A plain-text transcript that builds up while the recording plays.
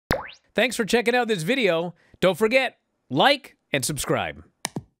Thanks for checking out this video. Don't forget, like and subscribe.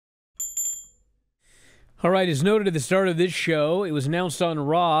 All right, as noted at the start of this show, it was announced on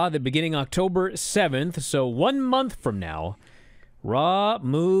Raw that beginning October 7th, so 1 month from now, Raw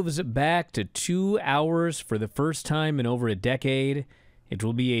moves back to 2 hours for the first time in over a decade. It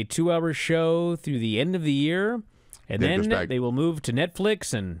will be a 2-hour show through the end of the year, and then they will move to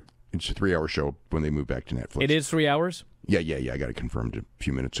Netflix. And it's a 3-hour show when they move back to Netflix. It is 3 hours? Yeah. I got it confirmed a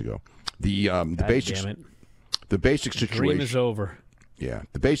few minutes ago. The basic situation. The dream is over. Yeah,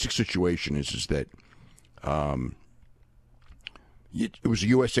 the basic situation is that it was a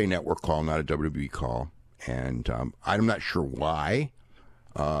USA Network call, not a WWE call, and I'm not sure why.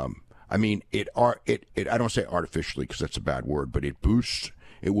 I mean, I don't say artificially because that's a bad word, but it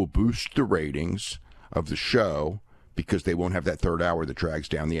will boost the ratings of the show because they won't have that third hour that drags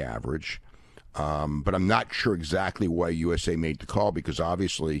down the average. But I'm not sure exactly why USA made the call because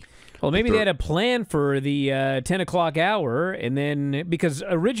obviously... Well, maybe they had a plan for the 10 o'clock hour, and then... Because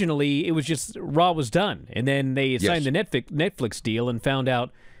originally it was just Raw was done, and then they signed the Netflix deal and found out,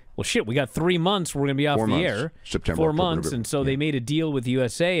 well, shit, we got 3 months we're going to be off the air. September, 4 October, months, November. and so they made a deal with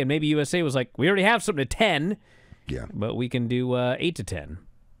USA, and maybe USA was like, we already have something at 10, but we can do 8 to 10.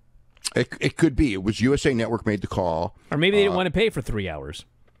 It could be. It was USA Network made the call. Or maybe they didn't want to pay for 3 hours.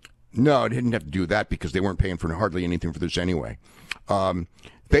 No, it didn't have to do that because they weren't paying for hardly anything for this anyway.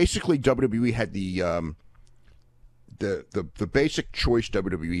 Basically, WWE had the basic choice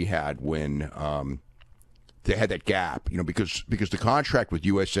WWE had when they had that gap, because the contract with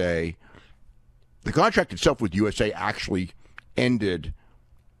USA, the contract itself with USA actually ended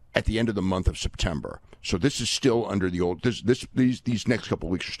at the end of the month of September. So this is still under the old. These next couple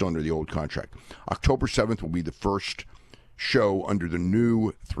of weeks are still under the old contract. October 7th will be the first show under the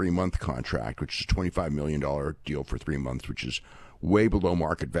new 3-month contract, which is a $25 million deal for 3 months, which is way below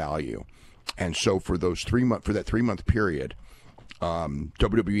market value. And so for those 3 month for that 3-month period,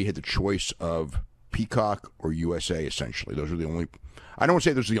 WWE had the choice of Peacock or USA. Essentially, those are the only. I don't want to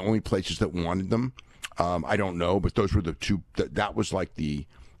say those are the only places that wanted them. I don't know, but those were the two. That was like the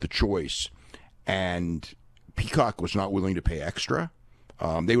choice, and Peacock was not willing to pay extra.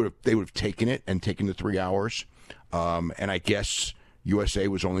 They would have taken it and taken the 3 hours. And I guess USA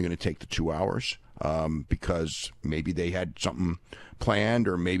was only going to take the 2 hours because maybe they had something planned,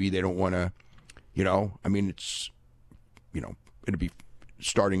 or maybe they don't want to, I mean, it's, it'll be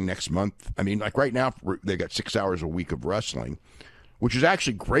starting next month. I mean, like right now, they got 6 hours a week of wrestling, which is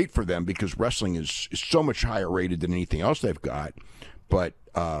actually great for them because wrestling is so much higher rated than anything else they've got. But,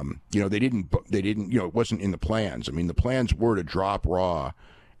 they didn't, it wasn't in the plans. I mean, the plans were to drop Raw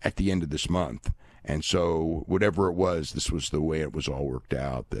at the end of this month. And so whatever it was, this was the way it was all worked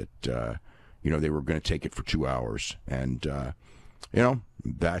out, that, they were going to take it for 2 hours. And,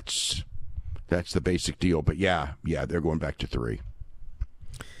 that's the basic deal. But, yeah, they're going back to 3.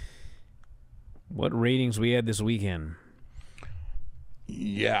 What ratings we had this weekend?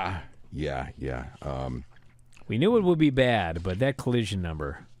 Yeah. We knew it would be bad, but that collision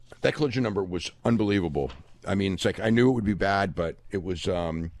number. That collision number was unbelievable. I mean, it's like I knew it would be bad, but it was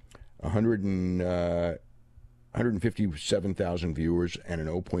 157,000 viewers and an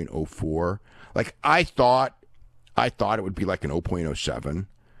 0.04. Like I thought it would be like an 0.07,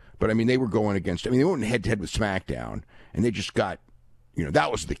 but I mean they were going against. I mean they went head to head with SmackDown, and they just got,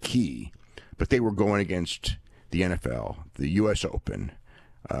 that was the key. But they were going against the NFL, the U.S. Open,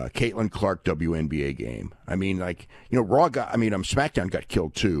 Caitlin Clark WNBA game. I mean, Raw got. I mean, SmackDown got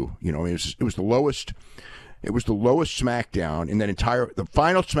killed too. It was the lowest. It was the lowest SmackDown in that the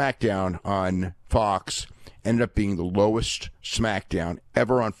final SmackDown on Fox ended up being the lowest SmackDown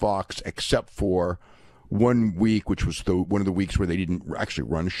ever on Fox, except for 1 week, which was one of the weeks where they didn't actually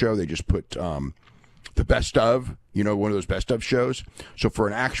run a show. They just put the best of, one of those best of shows. So for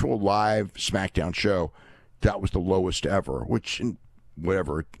an actual live SmackDown show, that was the lowest ever, which,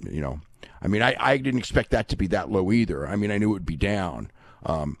 whatever, I mean, I didn't expect that to be that low either. I mean, I knew it would be down.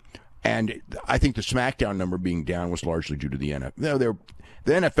 And I think the SmackDown number being down was largely due to the NFL.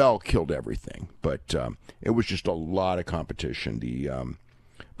 The NFL killed everything, but it was just a lot of competition. The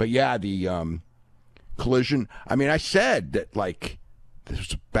Collision. I mean, I said that this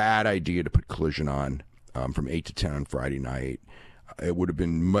was a bad idea to put Collision on from 8 to 10 on Friday night. It would have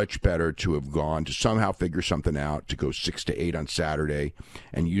been much better to have gone to somehow figure something out to go 6 to 8 on Saturday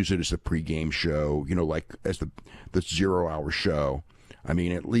and use it as the pregame show. As the 0-hour show. I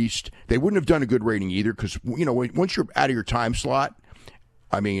mean, at least they wouldn't have done a good rating either because, once you're out of your time slot,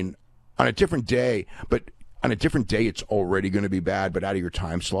 I mean, on a different day, it's already going to be bad, but out of your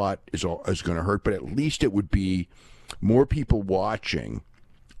time slot is going to hurt. But at least it would be more people watching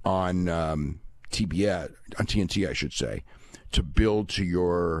on TBS, on TNT, I should say, to build to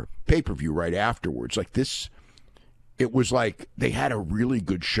your pay-per-view right afterwards. Like this, it was like they had a really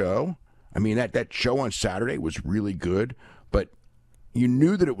good show. I mean, that show on Saturday was really good, but you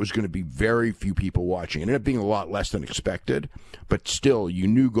knew that it was going to be very few people watching. It ended up being a lot less than expected, but still, you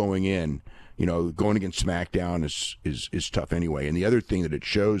knew going in, going against SmackDown is tough anyway. And the other thing that it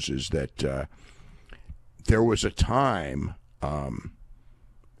shows is that there was a time,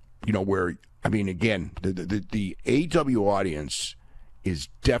 where, I mean, again, the AEW audience is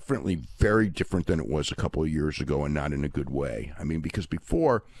definitely very different than it was a couple of years ago, and not in a good way. I mean, because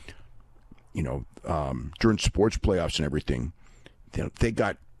before, during sports playoffs and everything, they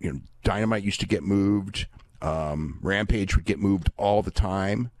got, Dynamite used to get moved. Rampage would get moved all the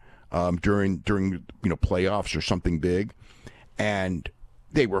time during playoffs or something big. And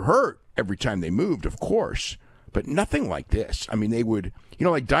they were hurt every time they moved, of course, but nothing like this. I mean, they would,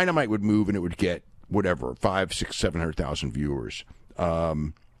 like Dynamite would move and it would get whatever, 500, 600, 700,000 viewers.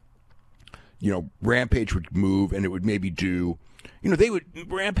 Rampage would move and it would maybe do,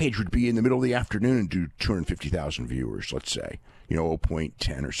 Rampage would be in the middle of the afternoon and do 250,000 viewers, let's say,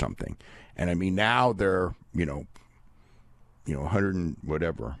 0.10 or something. And I mean, now they're, 100 and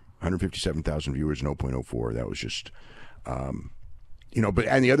whatever, 157,000 viewers and 0.04. That was just, but,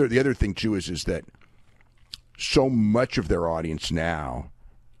 and the other thing too is that so much of their audience now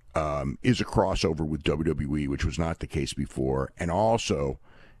is a crossover with WWE, which was not the case before. And also,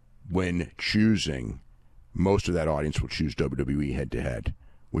 when choosing, most of that audience will choose WWE head to head,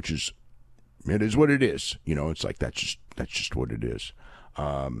 which is, it is what it is. It's like that's just what it is.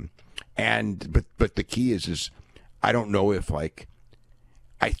 But the key is I don't know if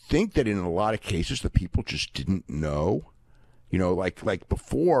I think that in a lot of cases the people just didn't know. Like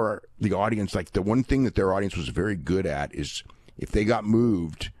before, the audience, like the one thing that their audience was very good at is if they got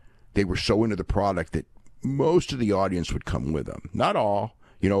moved, they were so into the product that most of the audience would come with them. Not all,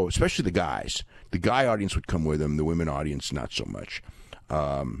 especially the guys. The guy audience would come with them, the women audience, not so much.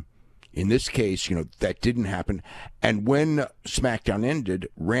 In this case, that didn't happen. And when SmackDown ended,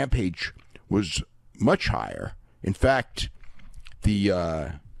 Rampage was much higher. In fact,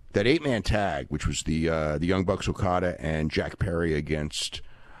 that 8-man tag, which was the Young Bucks Okada and Jack Perry against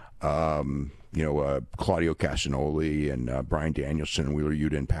Claudio Castagnoli and Bryan Danielson and Wheeler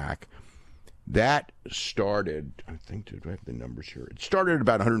Yuta and Pac, that started, I think, do I have the numbers here? It started at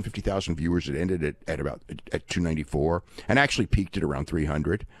about 150,000 viewers. It ended at 294 and actually peaked at around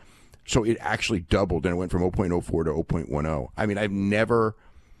 300. So it actually doubled, and it went from 0.04 to 0.10. I mean,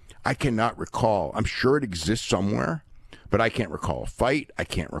 I cannot recall. I'm sure it exists somewhere, but I can't recall a fight. I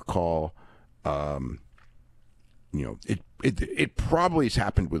can't recall, it probably has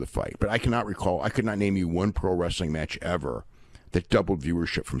happened with a fight, but I cannot recall. I could not name you one pro wrestling match ever that doubled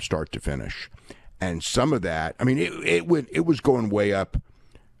viewership from start to finish. And some of that, I mean, it was going way up.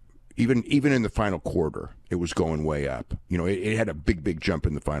 Even in the final quarter, it was going way up. It had a big jump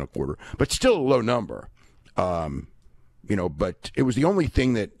in the final quarter, but still a low number. But it was the only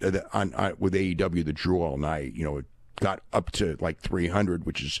thing that with AEW that drew all night. It got up to like 300,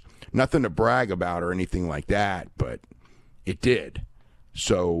 which is nothing to brag about or anything like that, but it did.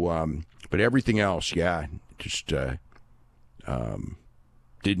 So, but everything else, yeah, just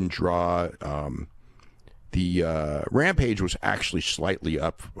didn't draw. The Rampage was actually slightly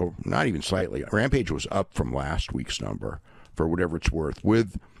up, or not even slightly. Rampage was up from last week's number, for whatever it's worth.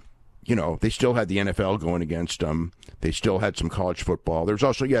 With, they still had the NFL going against them. They still had some college football. There was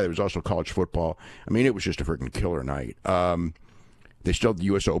also college football. I mean, it was just a freaking killer night. They still had the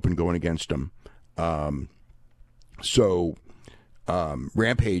U.S. Open going against them.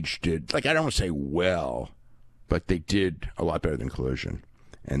 Rampage did, I don't want to say well, but they did a lot better than Collision.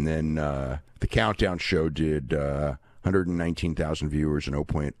 And then the Countdown show did 119,000 viewers and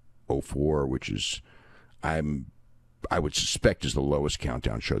 0.04, which is, I would suspect, is the lowest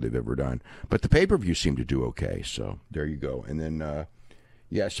Countdown show they've ever done. But the pay-per-view seemed to do okay, so there you go. And then,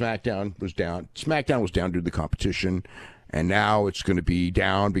 SmackDown was down. SmackDown was down due to the competition, and now it's going to be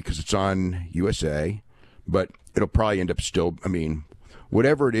down because it's on USA. But it'll probably end up still, I mean,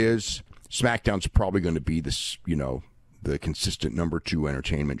 whatever it is, SmackDown's probably going to be this, the consistent number 2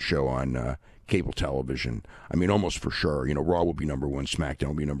 entertainment show on cable television. I mean, almost for sure. Raw will be number 1, SmackDown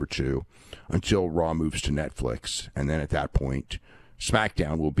will be number 2, until Raw moves to Netflix. And then at that point,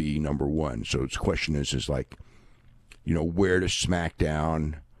 SmackDown will be number 1. So the question is where does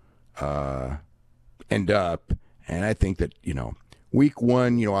SmackDown end up? And I think that, week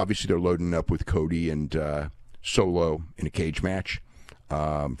 1, obviously they're loading up with Cody and Solo in a cage match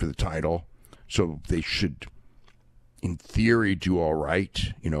for the title. So they should, in theory, do all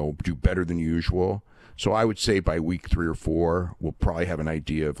right, do better than usual. So I would say by week 3 or 4, we'll probably have an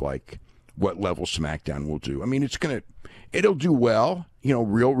idea of like what level SmackDown will do. I mean, it'll do well,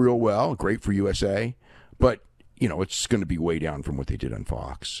 real well, great for USA, but it's going to be way down from what they did on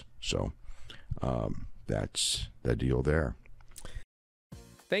Fox. So that's the deal there.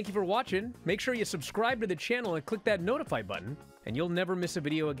 Thank you for watching. Make sure you subscribe to the channel and click that notify button, and you'll never miss a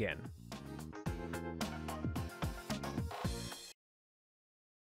video again.